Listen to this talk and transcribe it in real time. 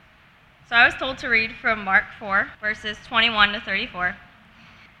So I was told to read from Mark 4, verses 21 to 34.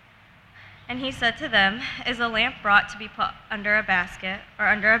 And he said to them, "Is a lamp brought to be put under a basket or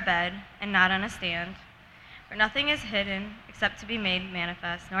under a bed, and not on a stand? For nothing is hidden except to be made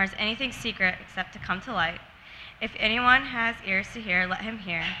manifest, nor is anything secret except to come to light. If anyone has ears to hear, let him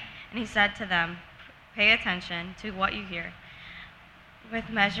hear." And he said to them, "Pay attention to what you hear. With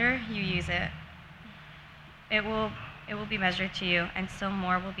measure you use it, it will be measured to you, and still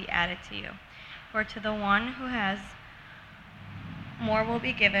more will be added to you. For to the one who has, more will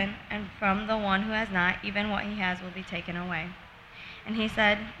be given, and from the one who has not, even what he has will be taken away." And he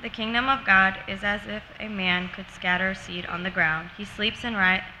said, "The kingdom of God is as if a man could scatter seed on the ground. He sleeps and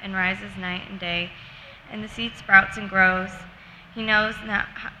rises night and day, and the seed sprouts and grows. He knows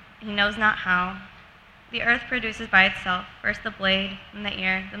not how. The earth produces by itself first the blade, then the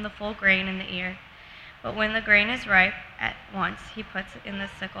ear, then the full grain in the ear. But when the grain is ripe, at once he puts in the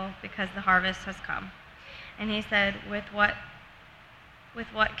sickle, because the harvest has come." And he said, With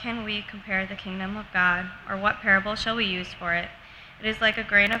what can we compare the kingdom of God, or what parable shall we use for it? It is like a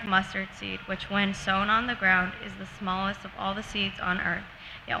grain of mustard seed, which when sown on the ground is the smallest of all the seeds on earth.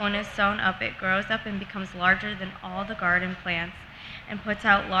 Yet when it is sown up, it grows up and becomes larger than all the garden plants, and puts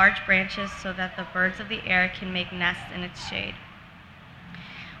out large branches so that the birds of the air can make nests in its shade.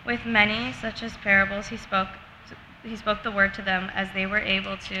 With many such as parables he spoke the word to them as they were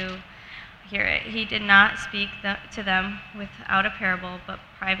able to hear it. He did not speak to them without a parable, but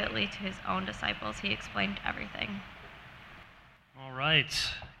privately to his own disciples he explained everything. All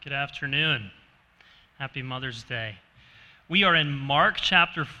right. Good afternoon. Happy Mother's Day. We are in Mark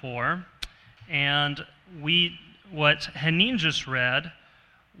chapter 4, and what Hanin just read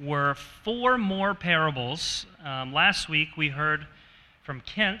were 4 more parables. Last week we heard from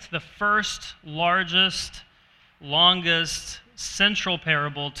Kent the first, largest, longest, central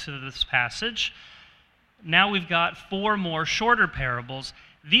parable to this passage. Now we've got 4 more shorter parables.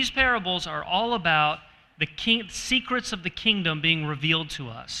 These parables are all about the secrets of the kingdom being revealed to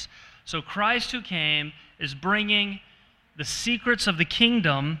us. So Christ who came is bringing the secrets of the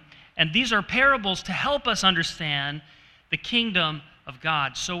kingdom, and these are parables to help us understand the kingdom of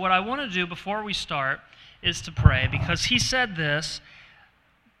God. So what I want to do before we start is to pray, because he said this,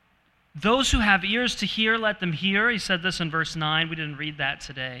 "Those who have ears to hear, let them hear." He said this in verse 9. We didn't read that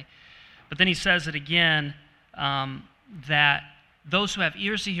today. But then he says it again, that those who have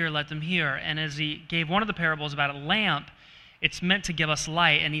ears to hear, let them hear. And as he gave one of the parables about a lamp, it's meant to give us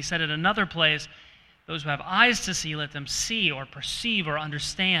light. And he said in another place, those who have eyes to see, let them see or perceive or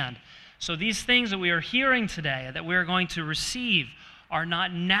understand. So these things that we are hearing today, that we are going to receive, are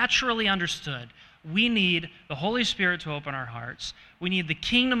not naturally understood. We need the Holy Spirit to open our hearts. We need the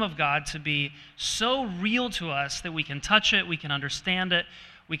kingdom of God to be so real to us that we can touch it, we can understand it,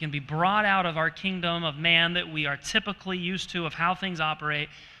 we can be brought out of our kingdom of man that we are typically used to, of how things operate.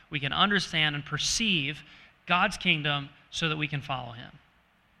 We can understand and perceive God's kingdom so that we can follow him.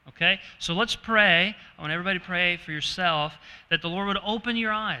 Okay? So let's pray. I want everybody to pray for yourself that the Lord would open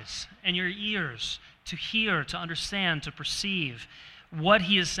your eyes and your ears to hear, to understand, to perceive what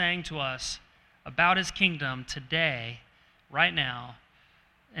he is saying to us about his kingdom today, right now,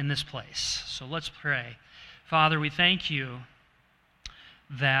 in this place. So let's pray. Father, we thank you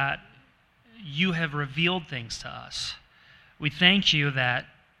that you have revealed things to us. We thank you that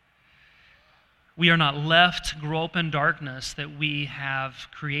we are not left to grow up in darkness that we have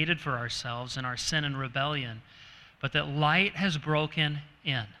created for ourselves in our sin and rebellion, but that light has broken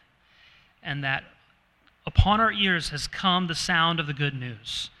in, and that upon our ears has come the sound of the good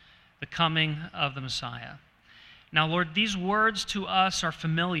news, the coming of the Messiah. Now, Lord, these words to us are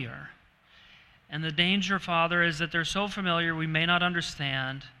familiar, and the danger, Father, is that they're so familiar we may not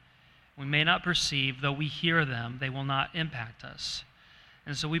understand, we may not perceive, though we hear them, they will not impact us.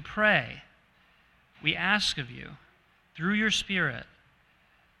 And so we pray, we ask of you, through your Spirit,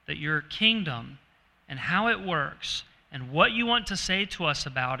 that your kingdom and how it works and what you want to say to us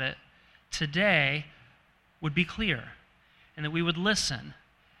about it today would be clear, and that we would listen,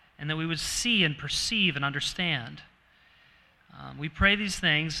 and that we would see and perceive and understand. We pray these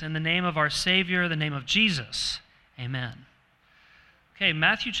things in the name of our Savior, the name of Jesus. Amen. Okay,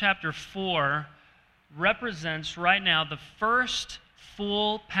 Matthew chapter 4 represents right now the first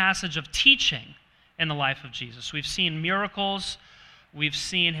full passage of teaching in the life of Jesus. We've seen miracles, we've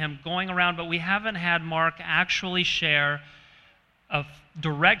seen him going around, but we haven't had Mark actually share a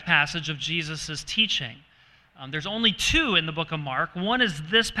direct passage of Jesus' teaching. There's only 2 in the book of Mark. One is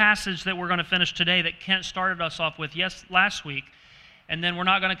this passage that we're going to finish today that Kent started us off with last week. And then we're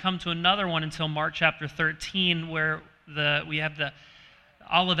not going to come to another one until Mark chapter 13, where we have the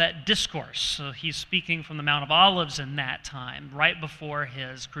Olivet Discourse. So he's speaking from the Mount of Olives in that time, right before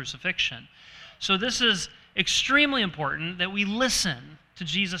his crucifixion. So this is extremely important that we listen to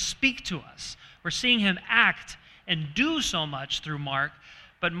Jesus speak to us. We're seeing him act and do so much through Mark,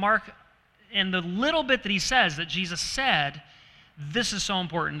 but Mark, in the little bit that he says that Jesus said, this is so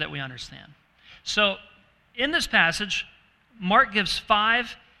important that we understand. So in this passage, Mark gives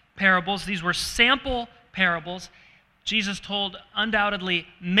 5 parables. These were sample parables. Jesus told undoubtedly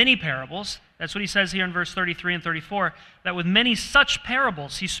many parables. That's what he says here in verse 33 and 34, that with many such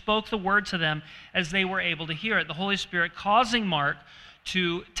parables, he spoke the word to them as they were able to hear it. The Holy Spirit causing Mark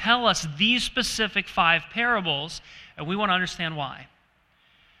to tell us these specific 5 parables, and we want to understand why.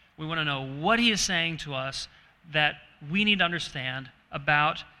 We want to know what he is saying to us that we need to understand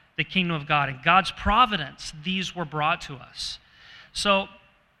about the kingdom of God and God's providence. These were brought to us. So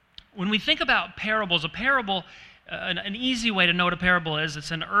when we think about parables, a parable, an easy way to know what a parable is,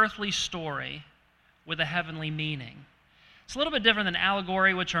 it's an earthly story with a heavenly meaning. It's a little bit different than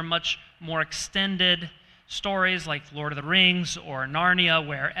allegory, which are much more extended stories like Lord of the Rings or Narnia,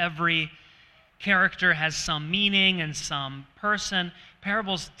 where every character has some meaning and some person.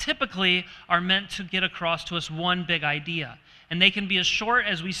 Parables typically are meant to get across to us one big idea. And they can be as short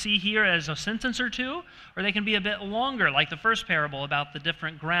as we see here as a sentence or two, or they can be a bit longer, like the first parable about the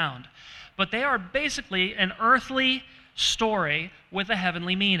different ground. But they are basically an earthly story with a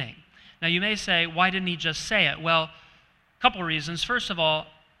heavenly meaning. Now you may say, why didn't he just say it? Well, a couple reasons. First of all,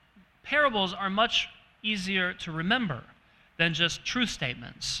 parables are much easier to remember than just truth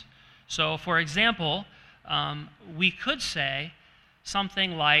statements. So for example, we could say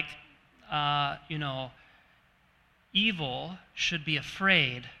something like, evil should be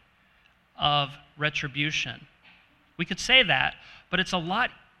afraid of retribution. We could say that, but it's a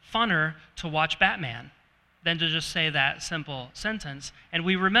lot funner to watch Batman than to just say that simple sentence, and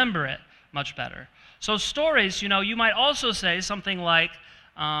we remember it much better. So stories, you might also say something like,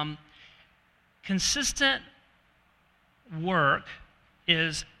 consistent work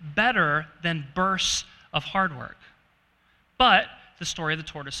is better than bursts of hard work. But the story of the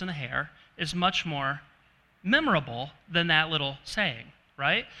tortoise and the hare is much more memorable than that little saying,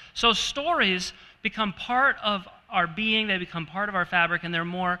 right? So stories become part of our being, they become part of our fabric, and they're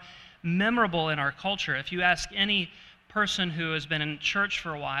more memorable in our culture. If you ask any person who has been in church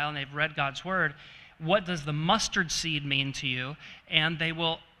for a while and they've read God's word, what does the mustard seed mean to you? And they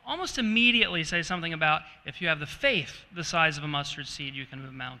will almost immediately say something about, if you have the faith the size of a mustard seed, you can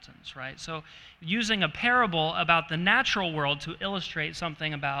move mountains, right? So using a parable about the natural world to illustrate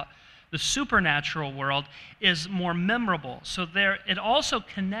something about the supernatural world is more memorable. So it also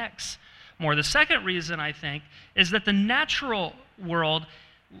connects more. The second reason, I think, is that the natural world,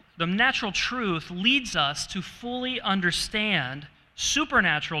 the natural truth, leads us to fully understand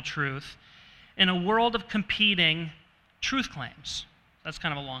supernatural truth in a world of competing truth claims. That's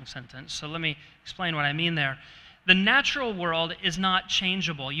kind of a long sentence, so let me explain what I mean there. The natural world is not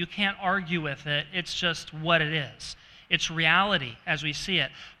changeable. You can't argue with it. It's just what it is. It's reality as we see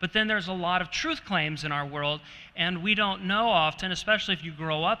it. But then there's a lot of truth claims in our world, and we don't know often, especially if you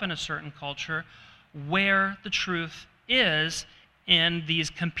grow up in a certain culture, where the truth is in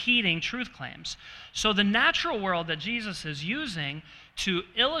these competing truth claims. So the natural world that Jesus is using to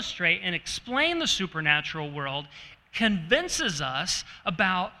illustrate and explain the supernatural world convinces us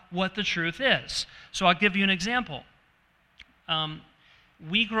about what the truth is. So I'll give you an example.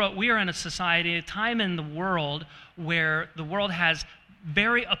 We are in a society, a time in the world where the world has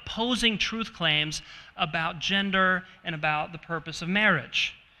very opposing truth claims about gender and about the purpose of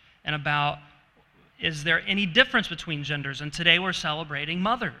marriage and about, is there any difference between genders? And today we're celebrating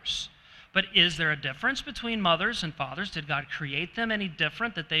mothers. But is there a difference between mothers and fathers? Did God create them any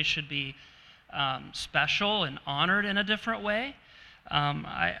different, that they should be special and honored in a different way?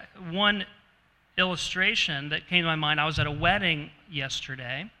 One illustration that came to my mind, I was at a wedding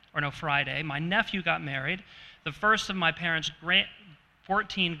Friday. My nephew got married. The first of my parents'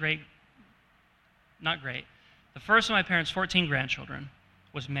 14 grandchildren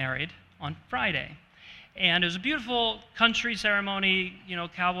was married on Friday. And it was a beautiful country ceremony,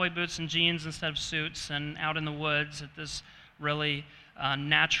 cowboy boots and jeans instead of suits, and out in the woods at this really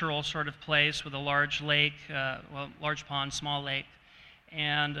natural sort of place with a large lake, large pond, small lake.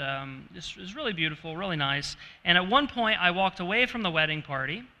 And it was really beautiful, really nice. And at one point, I walked away from the wedding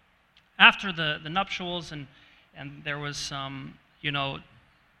party after the nuptials, and there was some,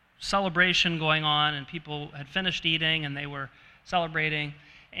 celebration going on, and people had finished eating, and they were celebrating.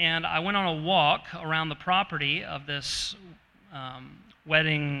 And I went on a walk around the property of this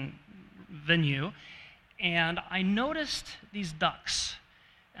wedding venue, and I noticed these ducks.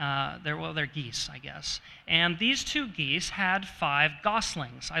 They're geese, I guess. And these 2 geese had 5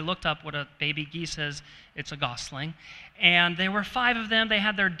 goslings. I looked up what a baby geese is. It's a gosling. And there were 5 of them. They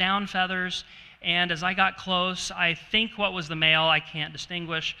had their down feathers. And as I got close, I think what was the male, I can't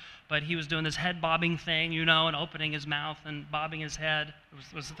distinguish, but he was doing this head bobbing thing, and opening his mouth and bobbing his head.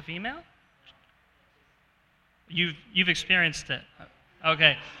 Was it the female? You've experienced it.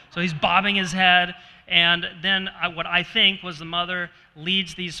 Okay, so he's bobbing his head, and then what I think was the mother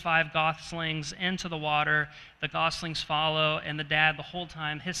leads these 5 goslings into the water. The goslings follow, and the dad the whole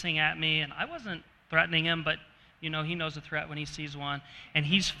time hissing at me, and I wasn't threatening him, but he knows a threat when he sees one, and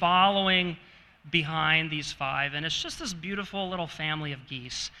he's following behind these 5, and it's just this beautiful little family of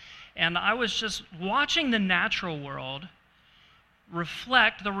geese. And I was just watching the natural world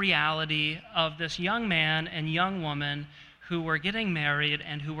reflect the reality of this young man and young woman who were getting married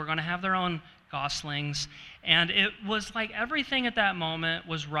and who were going to have their own goslings. And it was like everything at that moment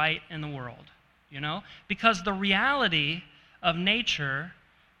was right in the world, because the reality of nature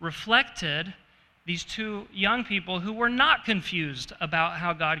reflected these 2 young people who were not confused about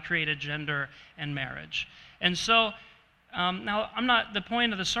how God created gender and marriage. And so now, the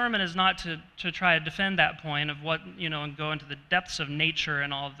point of the sermon is not to try to defend that point of what, and go into the depths of nature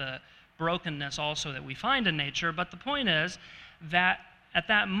and all the brokenness also that we find in nature, but the point is that at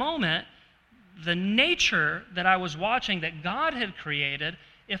that moment, the nature that I was watching that God had created,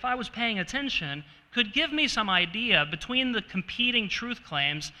 if I was paying attention, could give me some idea between the competing truth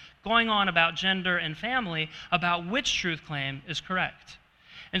claims going on about gender and family about which truth claim is correct.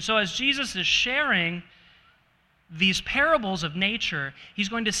 And so as Jesus is sharing these parables of nature, he's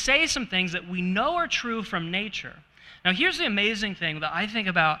going to say some things that we know are true from nature. Now, here's the amazing thing that I think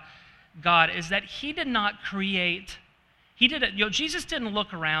about God is that he did not create, Jesus didn't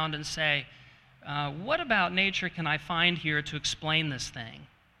look around and say, what about nature can I find here to explain this thing?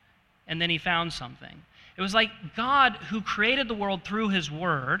 And then he found something. It was like God, who created the world through his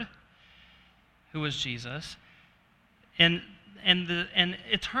word, who was Jesus, and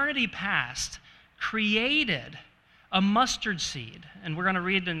eternity past, created a mustard seed, and we're going to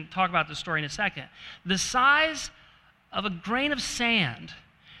read and talk about this story in a second, the size of a grain of sand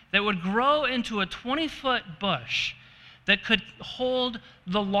that would grow into a 20-foot bush that could hold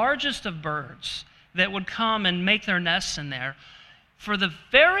the largest of birds that would come and make their nests in there for the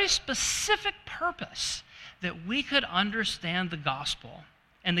very specific purpose that we could understand the gospel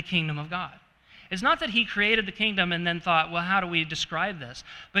and the kingdom of God. It's not that he created the kingdom and then thought, well, how do we describe this?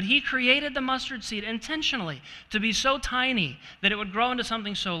 But he created the mustard seed intentionally to be so tiny that it would grow into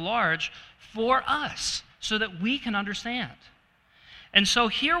something so large for us so that we can understand. And so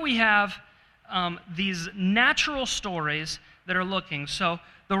here we have these natural stories that are looking. So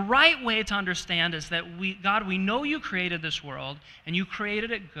the right way to understand is that God, we know you created this world and you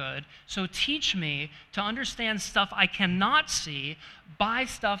created it good, so teach me to understand stuff I cannot see by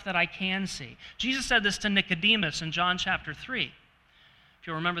stuff that I can see. Jesus said this to Nicodemus in John chapter 3. If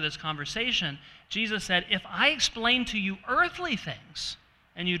you'll remember this conversation, Jesus said, if I explain to you earthly things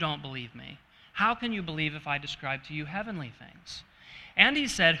and you don't believe me, how can you believe if I describe to you heavenly things? And he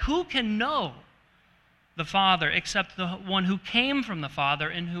said, who can know the Father except the one who came from the Father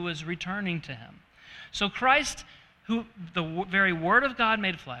and who is returning to him? So Christ, who the very Word of God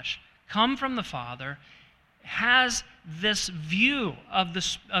made flesh, come from the Father, has this view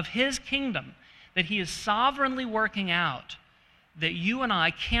of his kingdom that he is sovereignly working out that you and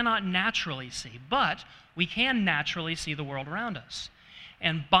I cannot naturally see, but we can naturally see the world around us.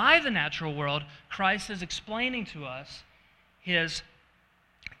 And by the natural world, Christ is explaining to us his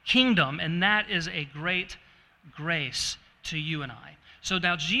kingdom, and that is a great grace to you and I. So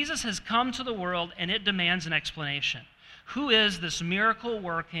now Jesus has come to the world, and it demands an explanation. Who is this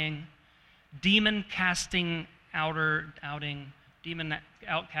miracle-working, demon-casting, demon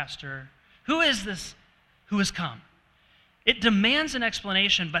outcaster? Who is this who has come? It demands an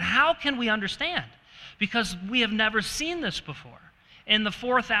explanation, but how can we understand? Because we have never seen this before. In the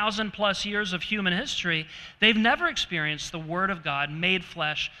 4,000 plus years of human history, they've never experienced the Word of God made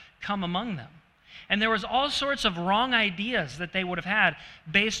flesh come among them. And there was all sorts of wrong ideas that they would have had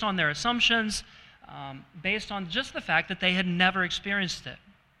based on their assumptions, based on just the fact that they had never experienced it.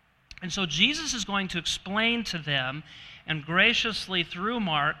 And so Jesus is going to explain to them, and graciously through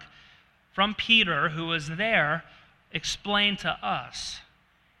Mark, from Peter, who was there, explain to us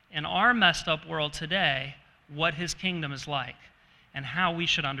in our messed up world today what his kingdom is like and how we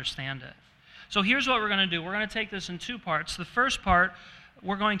should understand it. So here's what we're going to do. We're going to take this in two parts. The first part,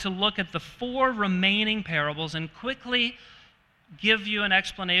 we're going to look at the 4 remaining parables and quickly give you an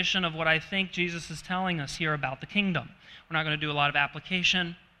explanation of what I think Jesus is telling us here about the kingdom. We're not going to do a lot of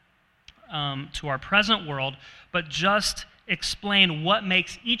application to our present world, but just explain what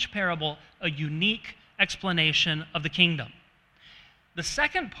makes each parable a unique explanation of the kingdom. The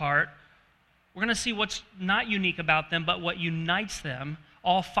second part, we're going to see what's not unique about them, but what unites them,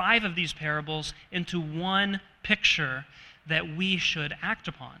 all 5 of these parables, into one picture that we should act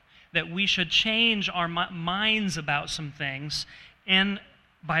upon, that we should change our minds about some things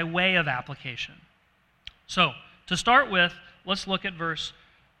by way of application. So, to start with, let's look at verse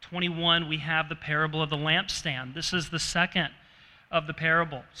 21. We have the parable of the lampstand. This is the second of the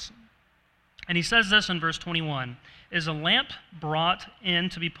parables. And he says this in verse 21, "Is a lamp brought in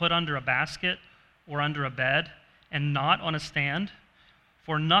to be put under a basket or under a bed, and not on a stand?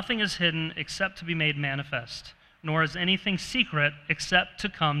 For nothing is hidden except to be made manifest, nor is anything secret except to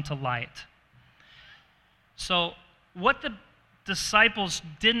come to light." So what the disciples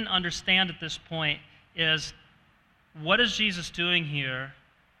didn't understand at this point is, what is Jesus doing here,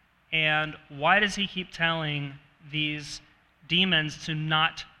 and why does he keep telling these demons to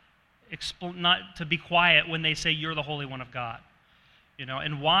not to be quiet when they say you're the Holy One of God?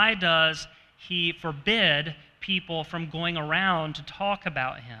 And why does he forbid people from going around to talk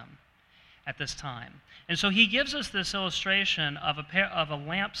about him at this time? And so he gives us this illustration of a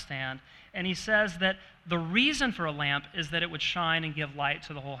lampstand, and he says that the reason for a lamp is that it would shine and give light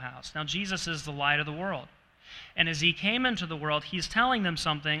to the whole house. Now, Jesus is the light of the world. And as he came into the world, he's telling them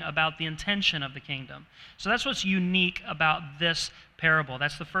something about the intention of the kingdom. So that's what's unique about this parable.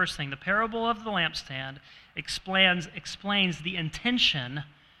 That's the first thing. The parable of the lampstand explains the intention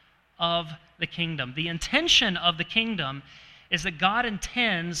of the kingdom. The intention of the kingdom is that God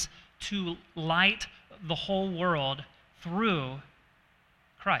intends to light the whole world through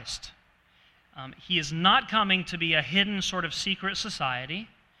Christ. He is not coming to be a hidden sort of secret society.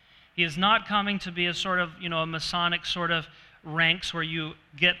 He is not coming to be a sort of, a Masonic sort of ranks where you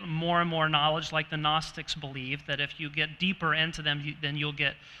get more and more knowledge, like the Gnostics believe, that if you get deeper into them, then you'll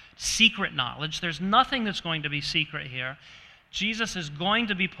get secret knowledge. There's nothing that's going to be secret here. Jesus is going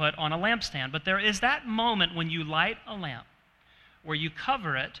to be put on a lampstand, but there is that moment when you light a lamp, where you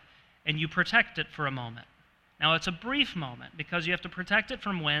cover it and you protect it for a moment. Now, it's a brief moment because you have to protect it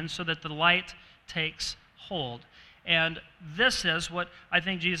from wind so that the light takes hold. And this is what I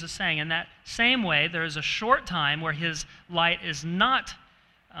think Jesus is saying. In that same way, there is a short time where his light is not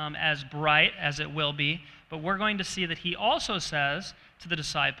as bright as it will be, but we're going to see that he also says to the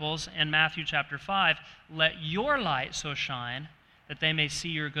disciples in Matthew chapter 5, "Let your light so shine that they may see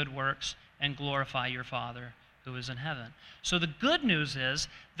your good works and glorify your Father who is in heaven." So the good news is,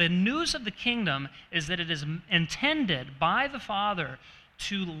 the news of the kingdom is that it is intended by the Father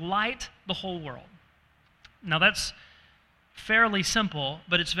to light the whole world. Now that's fairly simple,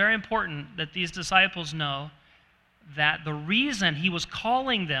 but it's very important that these disciples know that the reason he was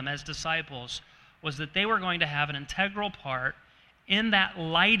calling them as disciples was that they were going to have an integral part in that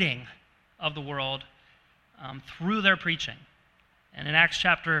lighting of the world through their preaching. And in Acts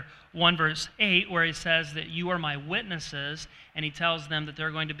chapter 1, verse 8, where he says that you are my witnesses, and he tells them that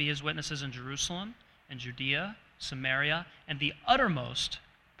they're going to be his witnesses in Jerusalem, and Judea, Samaria, and the uttermost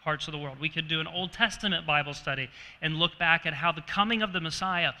parts of the world. We could do an Old Testament Bible study and look back at how the coming of the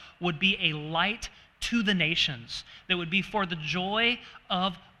Messiah would be a light to the nations, that would be for the joy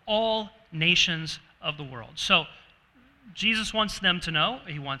of all nations of the world. So Jesus wants them to know,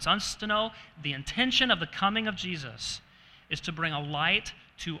 he wants us to know, the intention of the coming of Jesus is to bring a light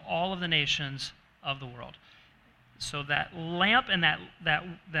to all of the nations of the world. So that lamp and that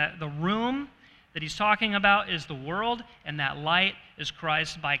the room that he's talking about is the world, and that light is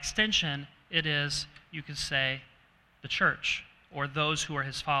Christ. By extension, it is, you could say, the church, or those who are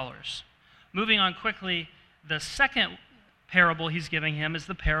his followers. Moving on quickly, the second parable he's giving him is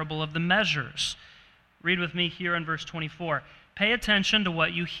the parable of the measures. Read with me here in verse 24. "Pay attention to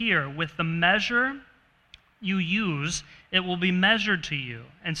what you hear. With the measure you use, it will be measured to you,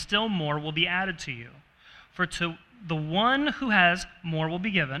 and still more will be added to you. For to the one who has, more will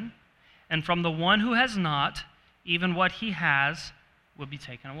be given, and from the one who has not, even what he has will be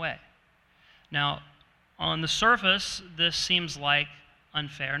taken away." Now, on the surface, this seems like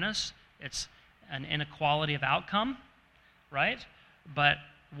unfairness. It's an inequality of outcome, right? But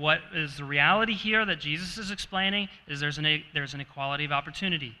what is the reality here that Jesus is explaining is there's an equality of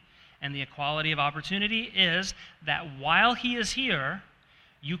opportunity. And the equality of opportunity is that while he is here,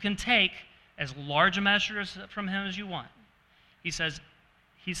 you can take as large a measure from him as you want. He says,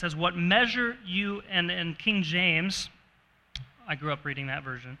 what measure you, and in King James, I grew up reading that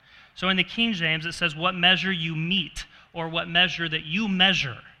version. So in the King James, it says, what measure you meet, or what measure that you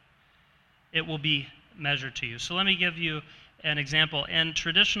measure, it will be measured to you. So let me give you an example. In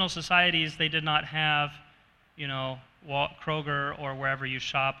traditional societies, they did not have, Kroger or wherever you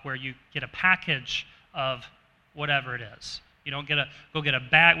shop where you get a package of whatever it is. You don't go get a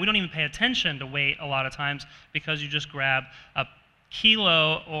bag. We don't even pay attention to weight a lot of times because you just grab a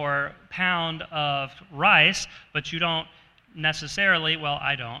kilo or pound of rice, but you don't necessarily, well,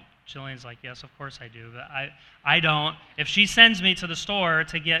 I don't. Jillian's like, yes, of course I do, but I don't. If she sends me to the store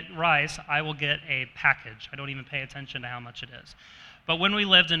to get rice, I will get a package. I don't even pay attention to how much it is. But when we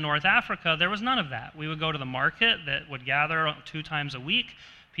lived in North Africa, there was none of that. We would go to the market that would gather 2 times a week.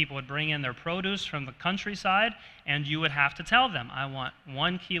 People would bring in their produce from the countryside, and you would have to tell them, I want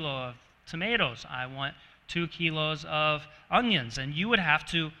 1 kilo of tomatoes. I want 2 kilos of onions. And you would have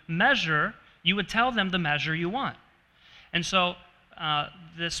to measure. You would tell them the measure you want. And so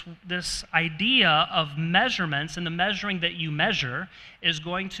this idea of measurements and the measuring that you measure is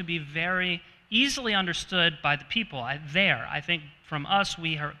going to be very easily understood by the people. I think from us,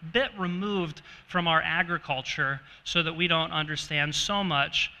 we are a bit removed from our agriculture so that we don't understand so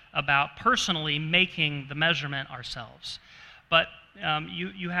much about personally making the measurement ourselves. But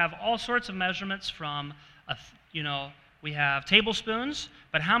you have all sorts of measurements from, we have tablespoons,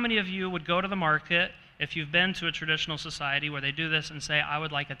 but how many of you would go to the market if you've been to a traditional society where they do this and say, I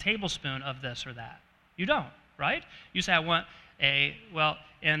would like a tablespoon of this or that? You don't, right? You say, I want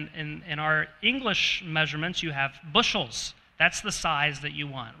in our English measurements, you have bushels. That's the size that you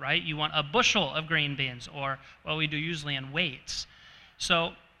want, right? You want a bushel of green beans, or what we do usually in weights.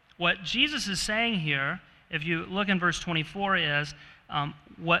 So what Jesus is saying here, if you look in verse 24, is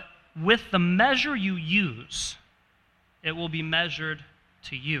with the measure you use, it will be measured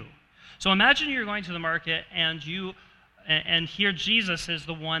to you. So imagine you're going to the market and here Jesus is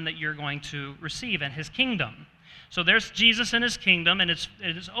the one that you're going to receive in his kingdom. So there's Jesus in his kingdom, and it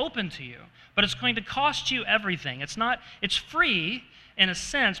is open to you. But it's going to cost you everything. It's free in a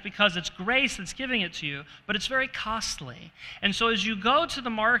sense because it's grace that's giving it to you, but it's very costly. And so as you go to the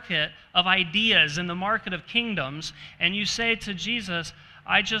market of ideas and the market of kingdoms, and you say to Jesus,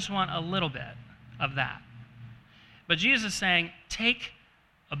 I just want a little bit of that. But Jesus is saying, take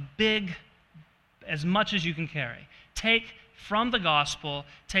as much as you can carry. Take from the gospel,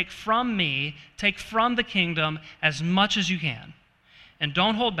 take from me, take from the kingdom as much as you can. And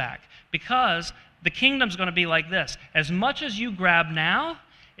don't hold back, because the kingdom's going to be like this. As much as you grab now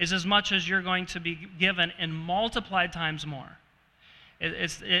is as much as you're going to be given in multiplied times more.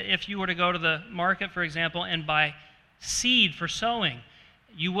 If you were to go to the market, for example, and buy seed for sowing,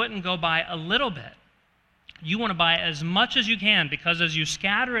 you wouldn't go buy a little bit. You want to buy as much as you can, because as you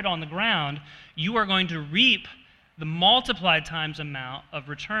scatter it on the ground, you are going to reap the multiplied times amount of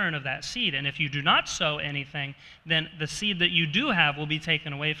return of that seed. And if you do not sow anything, then the seed that you do have will be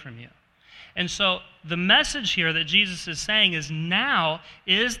taken away from you. And so the message here that Jesus is saying is now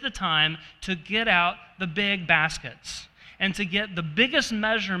is the time to get out the big baskets and to get the biggest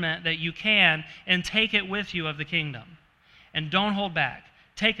measurement that you can and take it with you of the kingdom. And don't hold back.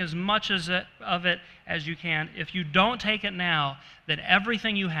 Take as much of it as you can. If you don't take it now, then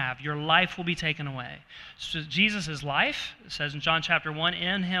everything you have, your life will be taken away. So Jesus' life, it says in John chapter 1,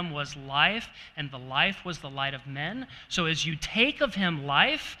 in him was life, and the life was the light of men. So as you take of him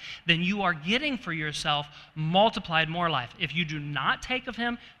life, then you are getting for yourself multiplied more life. If you do not take of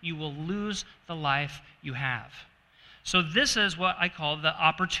him, you will lose the life you have. So this is what I call the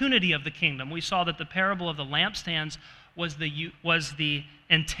opportunity of the kingdom. We saw that the parable of the lampstands was the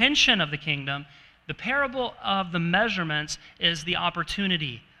intention of the kingdom. The parable of the measurements is the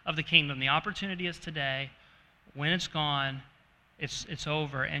opportunity of the kingdom. The opportunity is today. When it's gone, it's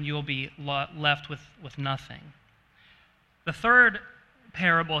over, and you'll be left with nothing. The third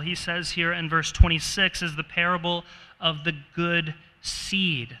parable he says here in verse 26 is the parable of the good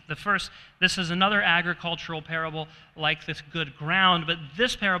seed. This is another agricultural parable like this good ground, but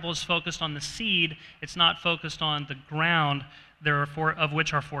this parable is focused on the seed. It's not focused on the ground. There are 4 of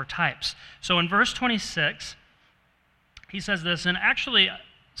which are 4 types. So in verse 26, he says this, and actually,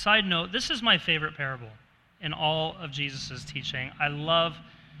 side note, this is my favorite parable in all of Jesus' teaching. I love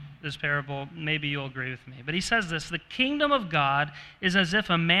this parable. Maybe you'll agree with me. But he says this, the kingdom of God is as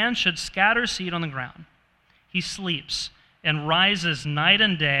if a man should scatter seed on the ground. He sleeps and rises night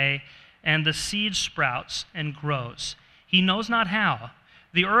and day, and the seed sprouts and grows. He knows not how.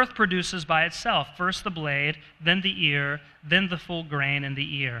 The earth produces by itself first the blade, then the ear, then the full grain in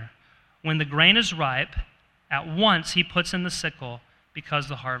the ear. When the grain is ripe, at once he puts in the sickle, because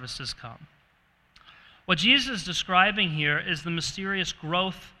the harvest has come. What Jesus is describing here is the mysterious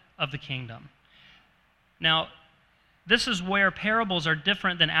growth of the kingdom. Now, This is where parables are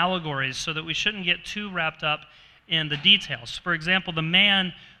different than allegories, so that we shouldn't get too wrapped up in the details. For example, the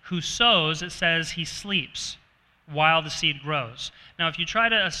man who sows, it says he sleeps while the seed grows. Now, if you try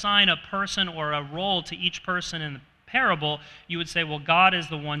to assign a person or a role to each person in the parable, you would say, well, God is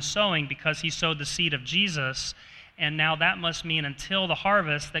the one sowing because he sowed the seed of Jesus, and now that must mean until the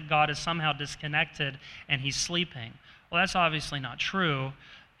harvest that God is somehow disconnected and he's sleeping. Well, that's obviously not true.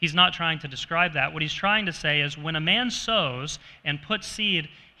 He's not trying to describe that. What he's trying to say is when a man sows and puts seed,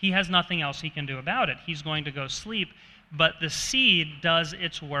 he has nothing else he can do about it. He's going to go sleep, but the seed does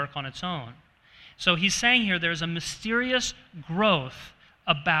its work on its own. So he's saying here there's a mysterious growth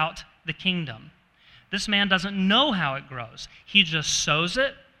about the kingdom. This man doesn't know how it grows. He just sows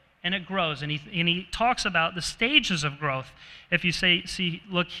it, and it grows. And he talks about the stages of growth. If you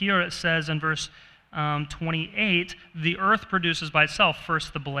look here, it says in verse 28, the earth produces by itself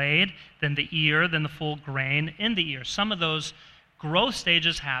first the blade, then the ear, then the full grain in the ear. Some of those growth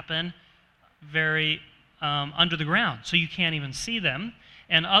stages happen very under the ground, so you can't even see them.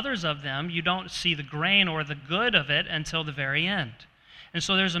 And others of them, you don't see the grain or the good of it until the very end. And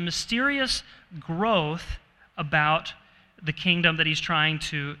so there's a mysterious growth about the kingdom that he's trying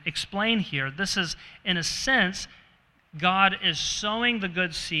to explain here. This is, in a sense, God is sowing the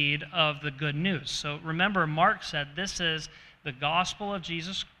good seed of the good news. So remember, Mark said this is the gospel of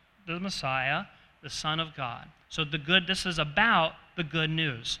Jesus, the Messiah, the Son of God. So this is about the good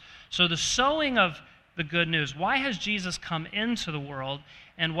news. So the sowing of the good news. Why has Jesus come into the world,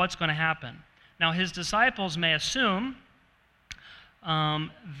 and what's going to happen? Now, his disciples may assume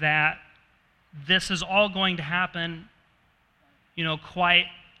that this is all going to happen, quite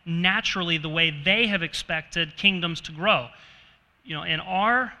naturally the way they have expected kingdoms to grow. In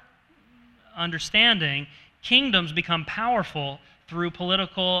our understanding, kingdoms become powerful through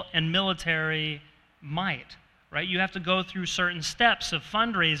political and military might, right? You have to go through certain steps of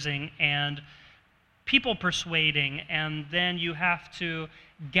fundraising and people persuading, and then you have to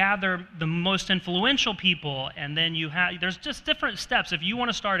gather the most influential people, and then there's just different steps. If you want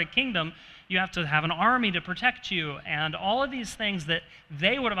to start a kingdom, you have to have an army to protect you, and all of these things that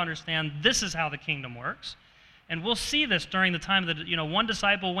they would have understand, this is how the kingdom works. And we'll see this during the time that, one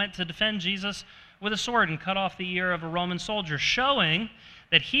disciple went to defend Jesus with a sword and cut off the ear of a Roman soldier, showing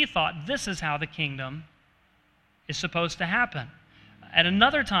that he thought this is how the kingdom is supposed to happen. At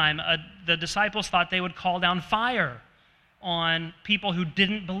another time, the disciples thought they would call down fire on people who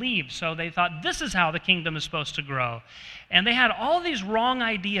didn't believe. So they thought this is how the kingdom is supposed to grow. And they had all these wrong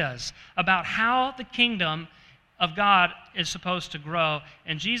ideas about how the kingdom of God is supposed to grow.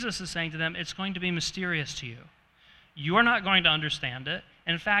 And Jesus is saying to them, it's going to be mysterious to you. You're not going to understand it.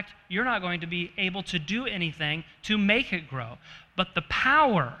 In fact, you're not going to be able to do anything to make it grow. But the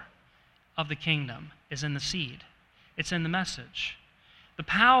power of the kingdom is in the seed. It's in the message. The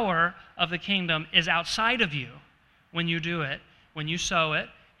power of the kingdom is outside of you when you do it, when you sow it,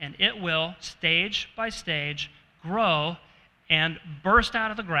 and it will, stage by stage, grow and burst out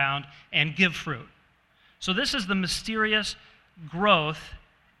of the ground and give fruit. So this is the mysterious growth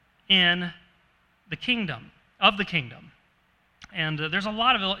in the kingdom, of the kingdom. And there's a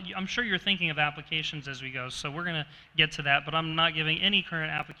lot of, I'm sure you're thinking of applications as we go, so we're going to get to that, but I'm not giving any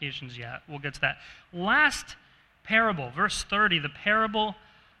current applications yet. We'll get to that. Last parable, verse 30, the parable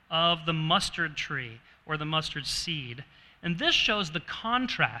of the mustard tree or the mustard seed. And this shows the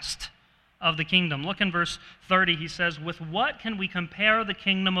contrast of the kingdom. Look in verse 30, he says, with what can we compare the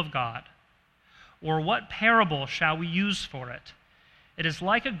kingdom of God? Or what parable shall we use for it? It is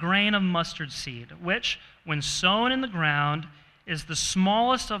like a grain of mustard seed, which, when sown in the ground, is the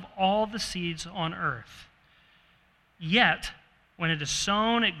smallest of all the seeds on earth. Yet, when it is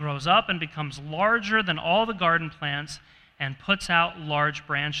sown, it grows up and becomes larger than all the garden plants and puts out large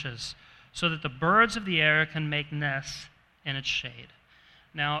branches, so that the birds of the air can make nests in its shade.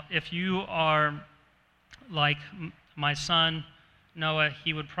 Now, if you are like my son, Noah,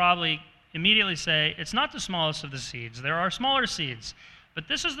 he would probably immediately say, it's not the smallest of the seeds. There are smaller seeds, but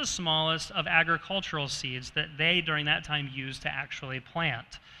this is the smallest of agricultural seeds that they, during that time, used to actually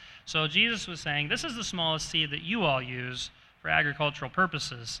plant. So Jesus was saying, this is the smallest seed that you all use for agricultural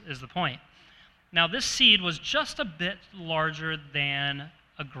purposes, is the point. Now, this seed was just a bit larger than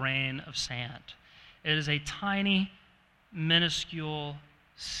a grain of sand. It is a tiny, minuscule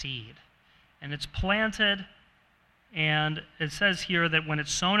seed. And it's planted, and it says here that when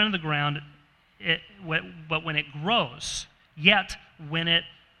it's sown into the ground, but when it grows, yet when it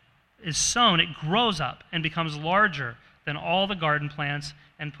is sown, it grows up and becomes larger than all the garden plants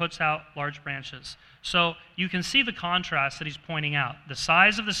and puts out large branches. So you can see the contrast that he's pointing out, the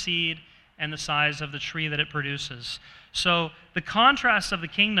size of the seed and the size of the tree that it produces. So the contrast of the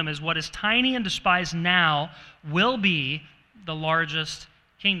kingdom is what is tiny and despised now will be the largest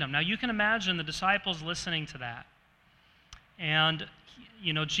kingdom. Now you can imagine the disciples listening to that. And,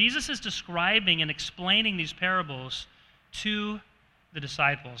 Jesus is describing and explaining these parables to the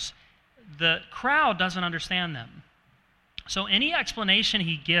disciples. The crowd doesn't understand them. So any explanation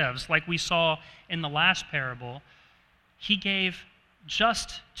he gives, like we saw in the last parable, he gave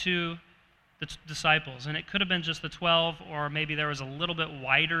just to the disciples. And it could have been just the 12, or maybe there was a little bit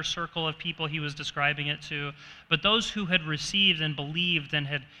wider circle of people he was describing it to. But those who had received and believed and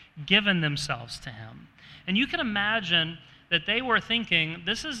had given themselves to him. And you can imagine that they were thinking,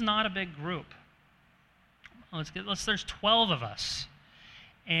 this is not a big group. There's 12 of us.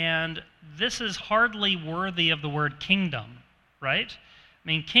 And this is hardly worthy of the word kingdom, right? I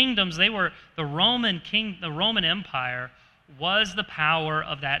mean, kingdoms, the Roman Empire was the power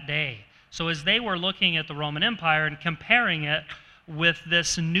of that day. So as they were looking at the Roman Empire and comparing it with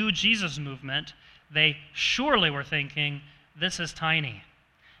this new Jesus movement, they surely were thinking, this is tiny.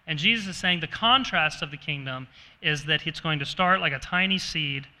 And Jesus is saying the contrast of the kingdom is that it's going to start like a tiny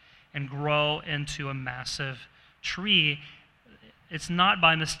seed and grow into a massive tree. It's not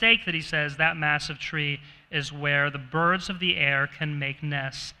by mistake that he says that massive tree is where the birds of the air can make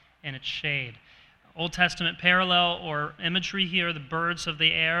nests in its shade. Old Testament parallel or imagery here, the birds of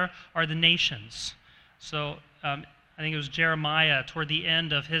the air are the nations. So I think it was Jeremiah toward the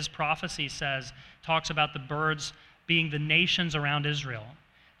end of his prophecy talks about the birds being the nations around Israel.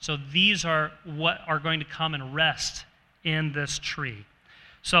 So these are what are going to come and rest in this tree.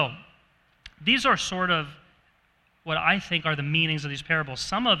 So these are sort of what I think are the meanings of these parables.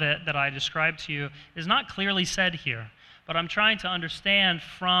 Some of it that I described to you is not clearly said here, but I'm trying to understand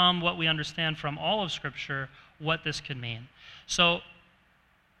from what we understand from all of Scripture what this could mean. So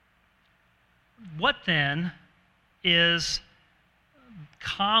what then is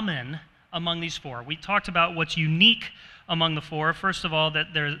common among these four? We talked about what's unique among the four. First of all,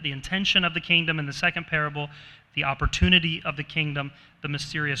 that there's the intention of the kingdom in the second parable, the opportunity of the kingdom, the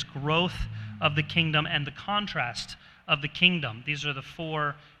mysterious growth of the kingdom, and the contrast of the kingdom. These are the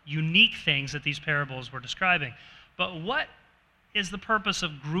four unique things that these parables were describing. But what is the purpose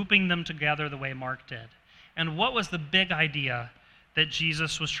of grouping them together the way Mark did? And what was the big idea that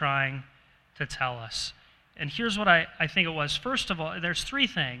Jesus was trying to tell us? And here's what I think it was. First of all, there's three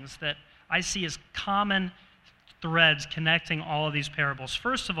things that I see as common threads connecting all of these parables.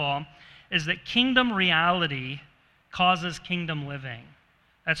 First of all, is that kingdom reality causes kingdom living.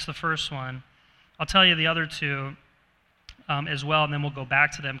 That's the first one. I'll tell you the other two as well, and then we'll go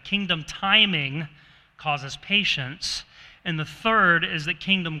back to them. Kingdom timing causes patience. And the third is that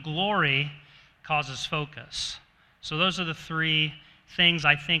kingdom glory causes focus. So those are the three things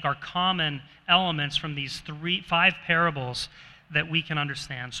I think are common elements from these 5 parables that we can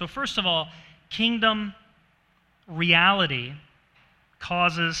understand. So first of all, kingdom reality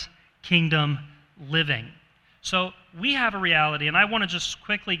causes kingdom living. So we have a reality, and I want to just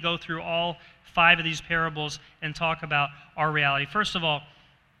quickly go through all 5 of these parables and talk about our reality. First of all,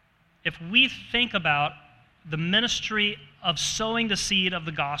 if we think about the ministry of sowing the seed of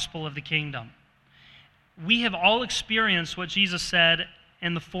the gospel of the kingdom, we have all experienced what Jesus said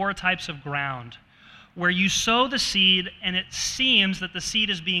in the 4 types of ground, where you sow the seed and it seems that the seed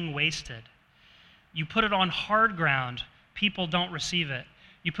is being wasted. You put it on hard ground, people don't receive it.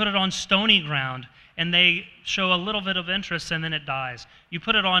 You put it on stony ground, and they show a little bit of interest, and then it dies. You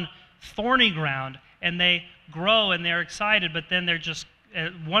put it on thorny ground, and they grow, and they're excited, but then they're just,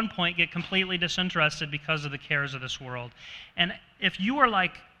 at one point, get completely disinterested because of the cares of this world. And if you are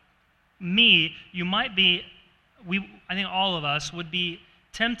like me, you might be, I think all of us would be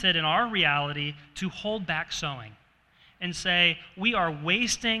tempted in our reality to hold back sowing and say, we are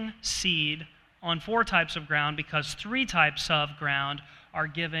wasting seed on 4 types of ground because 3 types of ground are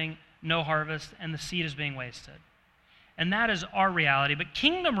giving no harvest and the seed is being wasted. And that is our reality. But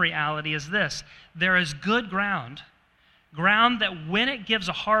kingdom reality is this: there is good ground that when it gives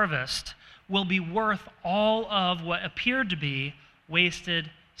a harvest will be worth all of what appeared to be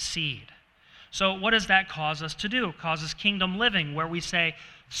wasted seed. So what does that cause us to do? It causes kingdom living, where we say,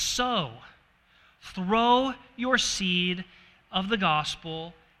 sow, throw your seed of the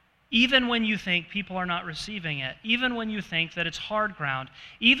gospel, even when you think people are not receiving it, even when you think that it's hard ground,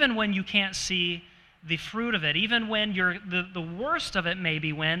 even when you can't see the fruit of it, even when the worst of it may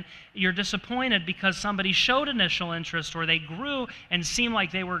be when you're disappointed because somebody showed initial interest or they grew and seemed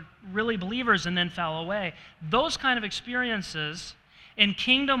like they were really believers and then fell away. Those kind of experiences in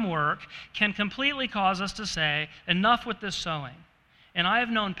kingdom work can completely cause us to say, enough with this sowing. And I have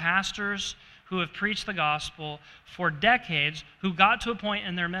known pastors who have preached the gospel for decades who got to a point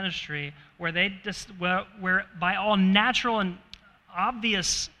in their ministry where where by all natural and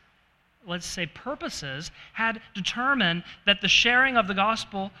obvious, let's say, purposes, had determined that the sharing of the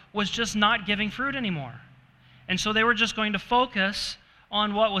gospel was just not giving fruit anymore. And so they were just going to focus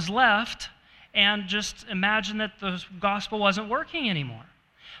on what was left and just imagine that the gospel wasn't working anymore.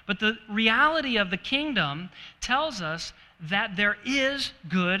 But the reality of the kingdom tells us that there is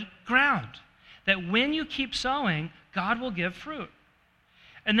good ground, that when you keep sowing, God will give fruit.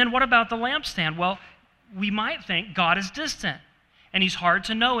 And then what about the lampstand? Well, we might think God is distant, and he's hard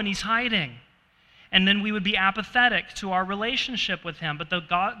to know, and he's hiding. And then we would be apathetic to our relationship with him. But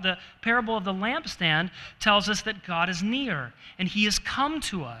the parable of the lampstand tells us that God is near, and he has come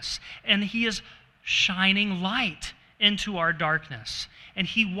to us, and he is shining light into our darkness. And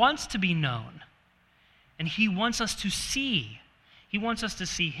he wants to be known, and he wants us to see. He wants us to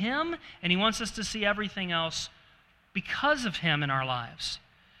see him, and he wants us to see everything else because of him in our lives.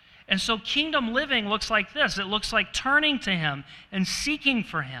 And so kingdom living looks like this. It looks like turning to him and seeking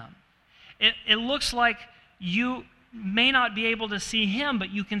for him. It looks like you may not be able to see him,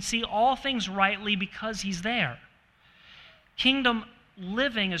 but you can see all things rightly because he's there. Kingdom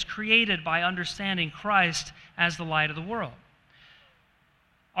living is created by understanding Christ as the light of the world.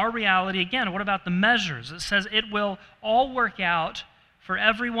 Our reality, again, what about the measures? It says it will all work out for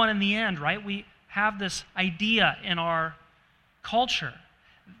everyone in the end, right? We have this idea in our culture,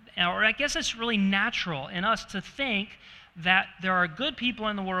 or I guess it's really natural in us to think that there are good people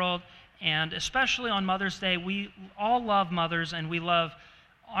in the world, and especially on Mother's Day, we all love mothers, and we love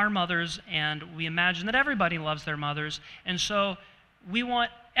our mothers, and we imagine that everybody loves their mothers, and so we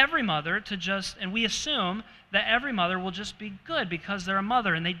want every mother to just, and we assume that every mother will just be good because they're a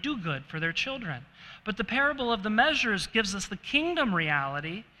mother and they do good for their children. But the parable of the measures gives us the kingdom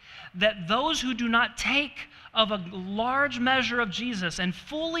reality that those who do not take of a large measure of Jesus and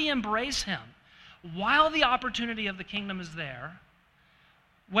fully embrace him while the opportunity of the kingdom is there,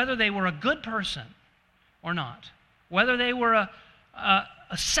 whether they were a good person or not, whether they were a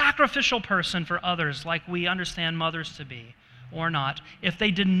sacrificial person for others like we understand mothers to be or not, if they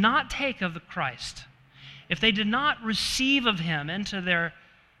did not take of the Christ, if they did not receive of him into their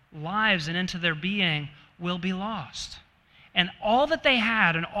lives and into their being, will be lost. And all that they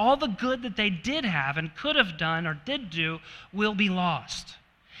had and all the good that they did have and could have done or did do will be lost.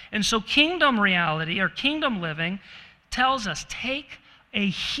 And so kingdom reality or kingdom living tells us, take a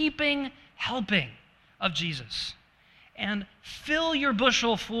heaping helping of Jesus and fill your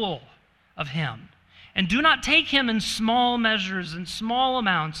bushel full of him. And do not take him in small measures and small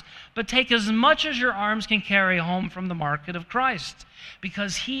amounts, but take as much as your arms can carry home from the market of Christ,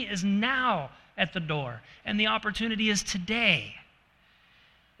 because he is now at the door, and the opportunity is today.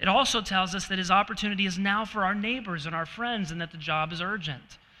 It also tells us that his opportunity is now for our neighbors and our friends, and that the job is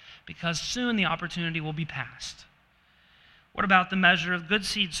urgent, because soon the opportunity will be past. What about the measure of good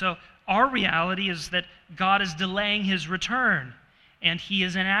seed? So our reality is that God is delaying his return, and he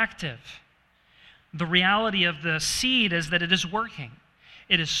is inactive. The reality of the seed is that it is working.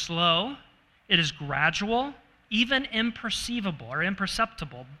 It is slow, it is gradual, even imperceivable or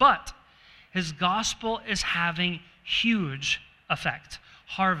imperceptible, but his gospel is having huge effect.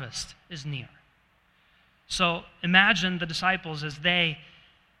 Harvest is near. So imagine the disciples as they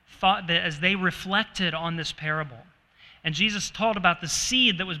thought that, as they reflected on this parable. And Jesus told about the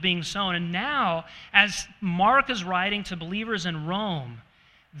seed that was being sown. And now, as Mark is writing to believers in Rome,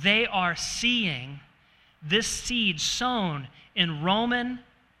 they are seeing this seed sown in Roman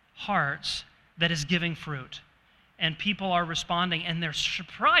hearts that is giving fruit. And people are responding, and they're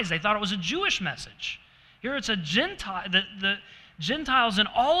surprised. They thought it was a Jewish message. Here it's a Gentile. The Gentiles in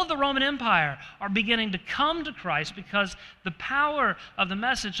all of the Roman Empire are beginning to come to Christ because the power of the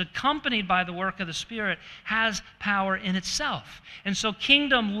message, accompanied by the work of the Spirit, has power in itself. And so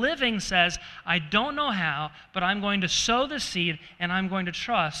kingdom living says, I don't know how, but I'm going to sow the seed, and I'm going to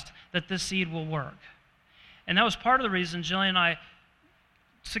trust that this seed will work. And that was part of the reason Jillian and I,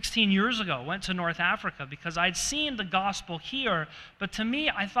 16 years ago, went to North Africa, because I'd seen the gospel here, but to me,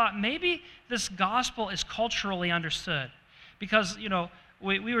 I thought maybe this gospel is culturally understood. Because, you know,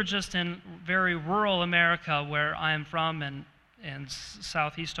 we were just in very rural America, where I'm from, in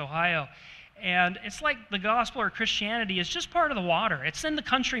southeast Ohio, and it's like the gospel or Christianity is just part of the water. It's in the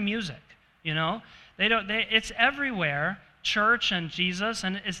country music, you know? It's everywhere, church and Jesus,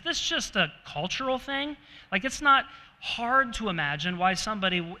 and is this just a cultural thing? Like, it's not hard to imagine why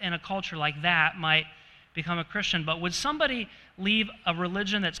somebody in a culture like that might become a Christian, but would somebody leave a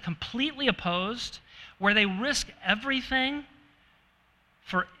religion that's completely opposed, where they risk everything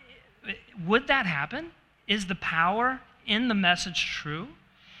would that happen? Is the power in the message true?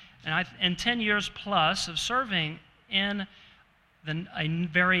 And in 10 years plus of serving in a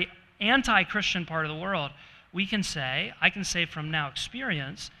very anti-Christian part of the world, I can say from now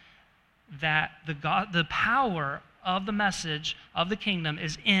experience, that the power of the message of the kingdom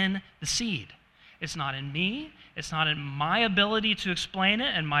is in the seed. It's not in me. It's not in my ability to explain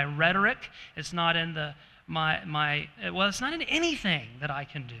it and my rhetoric. It's not in it's not in anything that I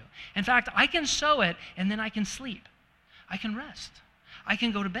can do. In fact, I can sow it and then I can sleep. I can rest. I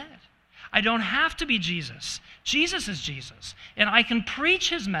can go to bed. I don't have to be Jesus. Jesus is Jesus. And I can preach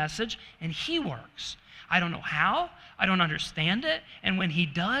his message and he works. I don't know how. I don't understand it. And when he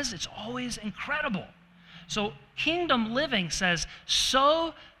does, it's always incredible. So kingdom living says,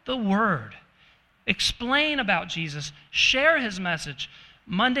 sow the word. Explain about Jesus. Share his message.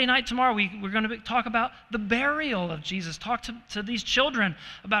 Monday night tomorrow, we're going to talk about the burial of Jesus. Talk to these children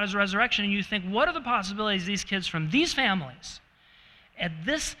about his resurrection. And you think, what are the possibilities these kids from these families at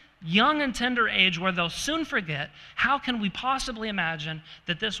this young and tender age where they'll soon forget, how can we possibly imagine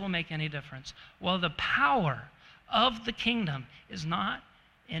that this will make any difference? Well, the power of the kingdom is not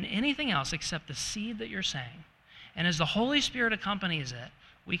in anything else except the seed that you're saying. And as the Holy Spirit accompanies it,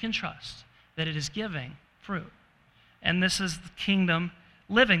 we can trust that it is giving fruit. And this is the kingdom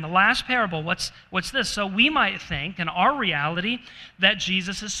living. The last parable, what's this? So we might think in our reality that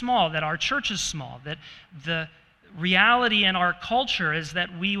Jesus is small, that our church is small, that the reality in our culture is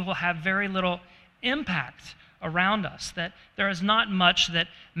that we will have very little impact around us, that there is not much that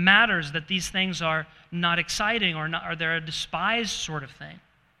matters, that these things are not exciting or they're a despised sort of thing.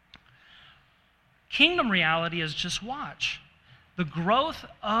 Kingdom reality is just watch. The growth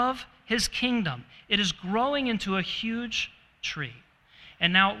of his kingdom, it is growing into a huge tree.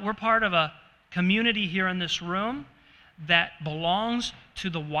 And now we're part of a community here in this room that belongs to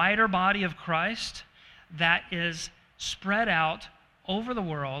the wider body of Christ that is spread out over the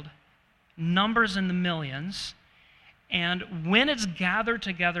world, numbers in the millions, and when it's gathered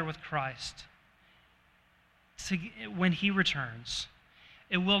together with Christ, when he returns,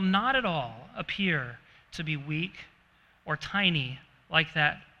 it will not at all appear to be weak or tiny like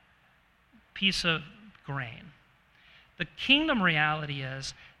that piece of grain. The kingdom reality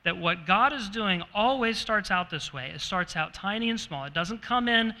is that what God is doing always starts out this way. It starts out tiny and small. It doesn't come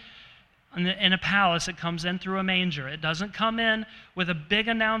in a palace. It comes in through a manger. It doesn't come in with a big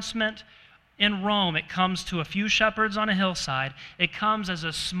announcement in Rome. It comes to a few shepherds on a hillside. It comes as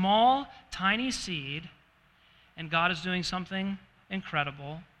a small, tiny seed, and God is doing something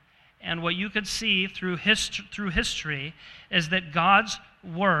incredible. And what you could see through history is that God's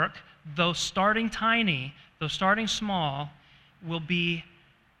work, though starting tiny, though starting small, will be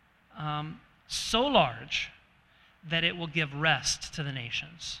so large that it will give rest to the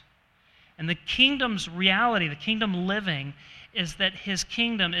nations. And the kingdom's reality, the kingdom living, is that his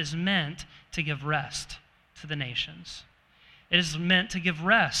kingdom is meant to give rest to the nations. It is meant to give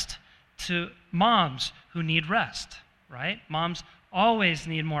rest to moms who need rest, right? Moms always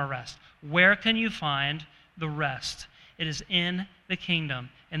need more rest. Where can you find the rest? It is in the kingdom,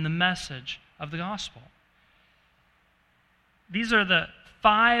 in the message of the gospel. These are the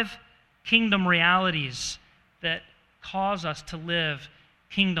 5 kingdom realities that cause us to live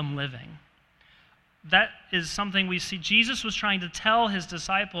kingdom living. That is something we see. Jesus was trying to tell his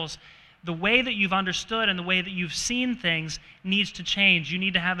disciples, the way that you've understood and the way that you've seen things needs to change. You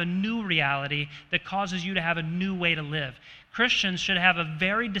need to have a new reality that causes you to have a new way to live. Christians should have a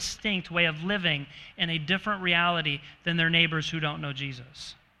very distinct way of living in a different reality than their neighbors who don't know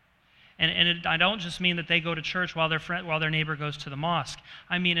Jesus. I don't just mean that they go to church while their neighbor goes to the mosque.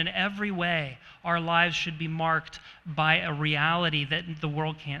 I mean, in every way, our lives should be marked by a reality that the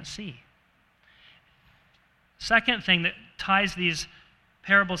world can't see. Second thing that ties these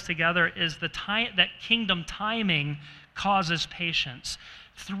parables together is that kingdom timing causes patience.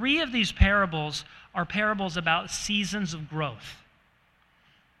 3 of these parables are parables about seasons of growth.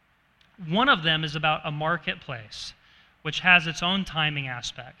 One of them is about a marketplace, which has its own timing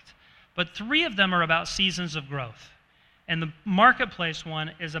aspect. But 3 of them are about seasons of growth. And the marketplace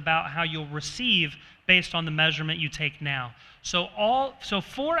one is about how you'll receive based on the measurement you take now. So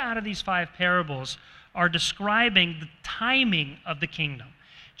 4 out of these 5 parables are describing the timing of the kingdom.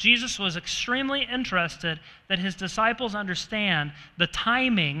 Jesus was extremely interested that his disciples understand the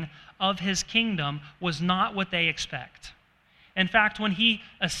timing of his kingdom was not what they expect. In fact, when he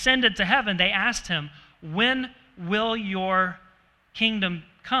ascended to heaven, they asked him, when will your kingdom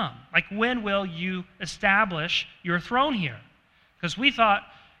come? Like, when will you establish your throne here? Because we thought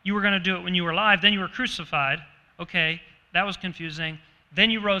you were going to do it when you were alive, then you were crucified. Okay, that was confusing. Then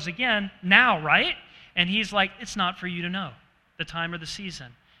you rose again, now, right? And he's like, it's not for you to know the time or the season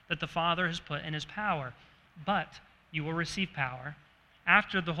that the Father has put in his power. But you will receive power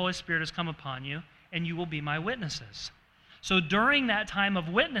after the Holy Spirit has come upon you, and you will be my witnesses. So during that time of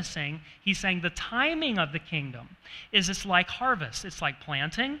witnessing, he's saying the timing of the kingdom is it's like harvest. It's like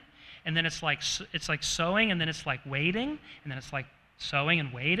planting, and then it's like sowing, and then it's like waiting, and then it's like sowing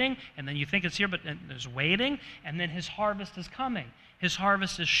and waiting, and then you think it's here, but there's waiting, and then his harvest is coming. His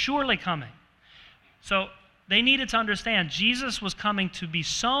harvest is surely coming. So they needed to understand Jesus was coming to be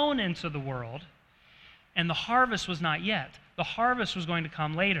sown into the world, and the harvest was not yet. The harvest was going to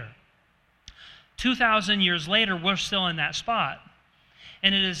come later. 2,000 years later, we're still in that spot.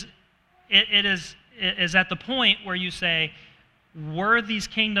 And it is at the point where you say,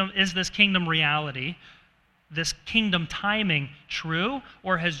 is this kingdom reality, this kingdom timing true,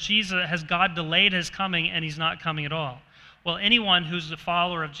 or has God delayed his coming and he's not coming at all? Well, anyone who's a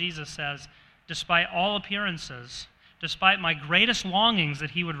follower of Jesus says, despite all appearances, despite my greatest longings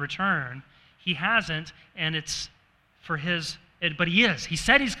that he would return, he hasn't, and it's for but he is. He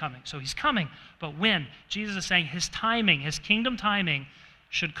said he's coming, so he's coming. But when? Jesus is saying his timing, his kingdom timing,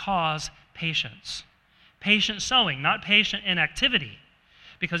 should cause patience. Patient sowing, not patient inactivity,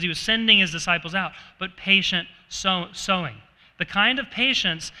 because he was sending his disciples out, but patient sowing. The kind of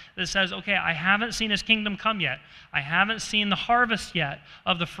patience that says, okay, I haven't seen his kingdom come yet. I haven't seen the harvest yet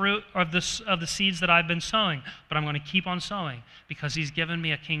of the fruit of the seeds that I've been sowing, but I'm going to keep on sowing because he's given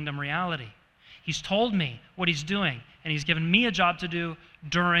me a kingdom reality. He's told me what he's doing, and he's given me a job to do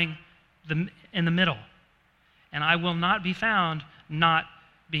in the middle. And I will not be found not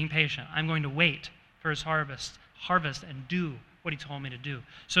being patient. I'm going to wait for his harvest and do what he told me to do.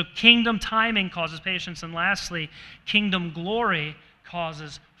 So kingdom timing causes patience, and lastly, kingdom glory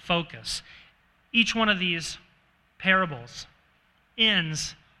causes focus. Each one of these parables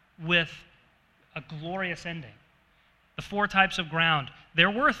ends with a glorious ending. The 4 types of ground. There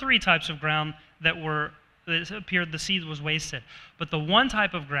were 3 types of ground that appeared the seed was wasted. But the one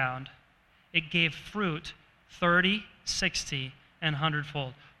type of ground, it gave fruit 30, 60, and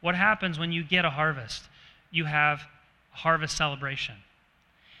 100-fold. What happens when you get a harvest? You have a harvest celebration.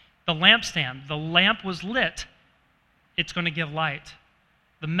 The lampstand, the lamp was lit. It's going to give light.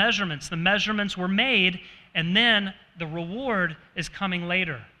 The measurements were made, and then the reward is coming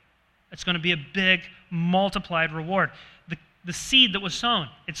later. It's going to be a big multiplied reward. The seed that was sown,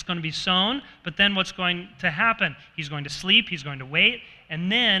 it's going to be sown, but then what's going to happen? He's going to sleep, he's going to wait,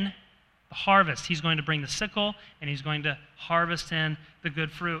 and then the harvest. He's going to bring the sickle, and he's going to harvest in the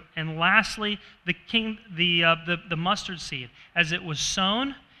good fruit. And lastly, the mustard seed. As it was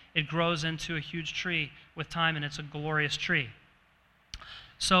sown, it grows into a huge tree with time, and it's a glorious tree.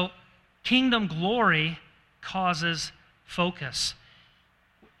 So kingdom glory causes focus.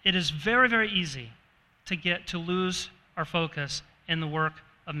 It is very, very easy to lose our focus in the work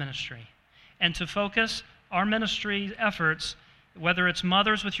of ministry. And to focus our ministry efforts, whether it's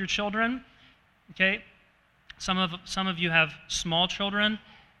mothers with your children, okay, some of you have small children,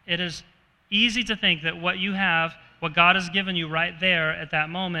 it is easy to think that what God has given you right there at that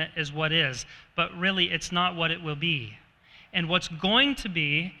moment is what is. But really, it's not what it will be. And what's going to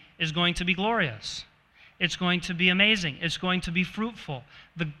be is going to be glorious. It's going to be amazing. It's going to be fruitful.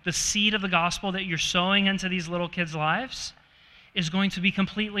 The seed of the gospel that you're sowing into these little kids' lives is going to be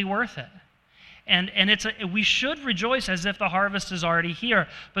completely worth it. And we should rejoice as if the harvest is already here,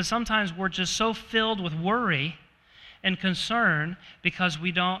 but sometimes we're just so filled with worry and concern because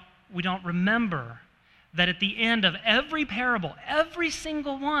we don't remember that at the end of every parable, every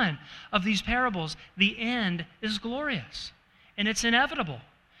single one of these parables, the end is glorious, and it's inevitable.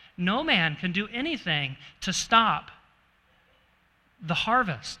 No man can do anything to stop the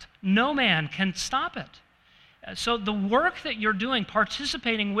harvest. No man can stop it. So the work that you're doing,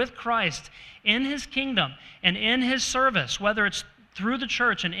 participating with Christ in his kingdom and in his service, whether it's through the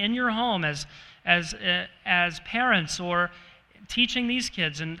church and in your home as parents or teaching these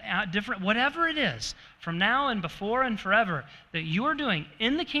kids and different, whatever it is, from now and before and forever, that you're doing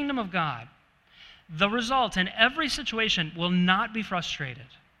in the kingdom of God, the result in every situation will not be frustrated.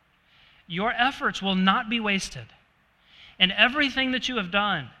 Your efforts will not be wasted. And everything that you have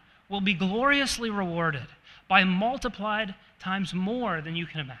done will be gloriously rewarded by multiplied times more than you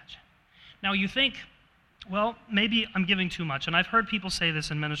can imagine. Now you think, well, maybe I'm giving too much. And I've heard people say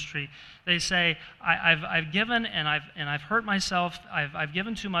this in ministry. They say, I've given and I've hurt myself. I've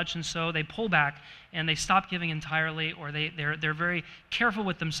given too much, and so they pull back and they stop giving entirely, or they're very careful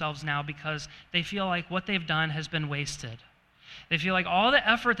with themselves now because they feel like what they've done has been wasted. They feel like all the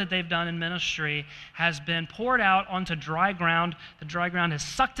effort that they've done in ministry has been poured out onto dry ground. The dry ground has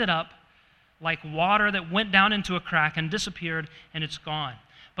sucked it up like water that went down into a crack and disappeared, and it's gone.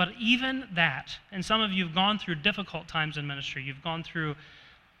 But even that, and some of you have gone through difficult times in ministry. You've gone through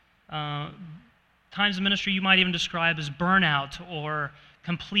times in ministry you might even describe as burnout or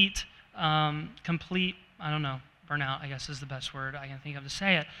complete, burnout, I guess is the best word I can think of to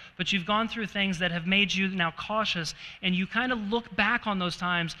say it. But you've gone through things that have made you now cautious, and you kind of look back on those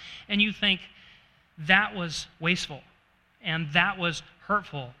times and you think, that was wasteful, and that was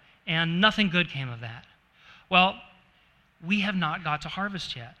hurtful, and nothing good came of that. Well, we have not got to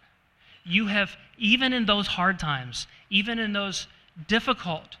harvest yet. You have, even in those hard times, even in those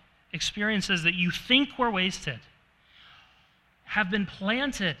difficult experiences that you think were wasted, have been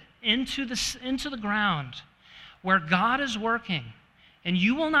planted into the ground where God is working. And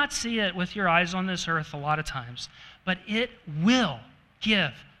you will not see it with your eyes on this earth a lot of times, but it will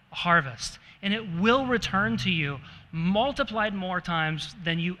give a harvest. And it will return to you multiplied more times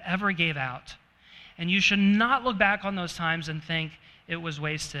than you ever gave out. And you should not look back on those times and think it was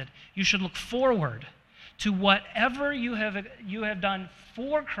wasted. You should look forward to whatever you have done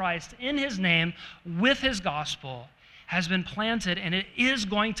for Christ in his name with his gospel has been planted, and it is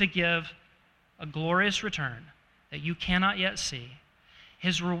going to give a glorious return that you cannot yet see.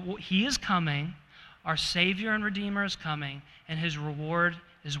 He is coming, our Savior and Redeemer is coming, and his reward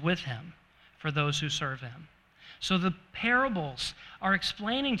is with him for those who serve him. So the parables are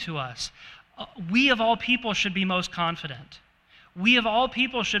explaining to us, we of all people should be most confident. We of all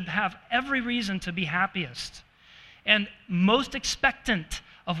people should have every reason to be happiest and most expectant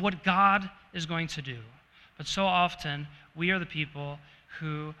of what God is going to do. But so often, we are the people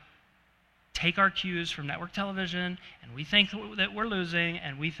who take our cues from network television, and we think that we're losing,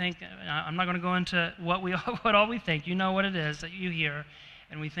 and we think, I'm not going to go into what all we think. You know what it is that you hear,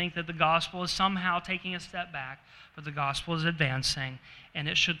 and we think that the gospel is somehow taking a step back, but the gospel is advancing, and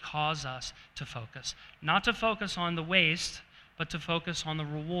it should cause us to focus. Not to focus on the waste, but to focus on the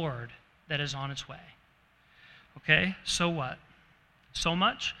reward that is on its way. Okay, so what? So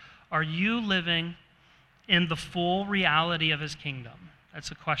much? Are you living in the full reality of his kingdom?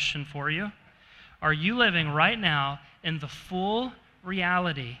 That's a question for you. Are you living right now in the full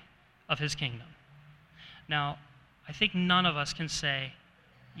reality of his kingdom? Now, I think none of us can say,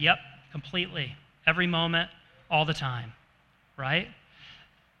 yep, completely, every moment, all the time, right?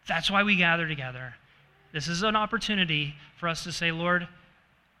 That's why we gather together. This is an opportunity for us to say, Lord,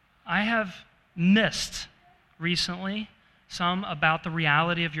 I have missed recently some about the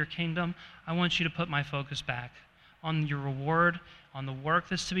reality of your kingdom. I want you to put my focus back on your reward, on the work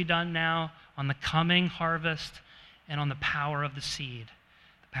that's to be done now, on the coming harvest, and on the power of the seed,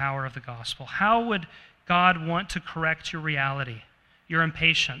 the power of the gospel. How would God want to correct your reality, your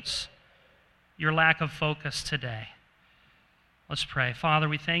impatience, your lack of focus today? Let's pray. Father,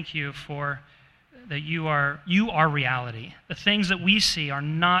 we thank you for that you are reality. The things that we see are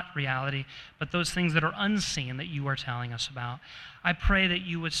not reality, but those things that are unseen that you are telling us about. I pray that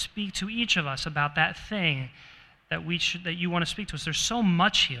you would speak to each of us about that thing that you want to speak to us. There's so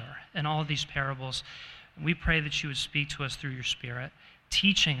much here in all of these parables. We pray that you would speak to us through your Spirit,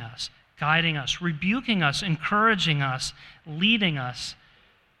 teaching us, guiding us, rebuking us, encouraging us, leading us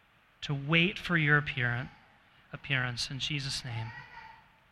to wait for your appearance. In Jesus' name.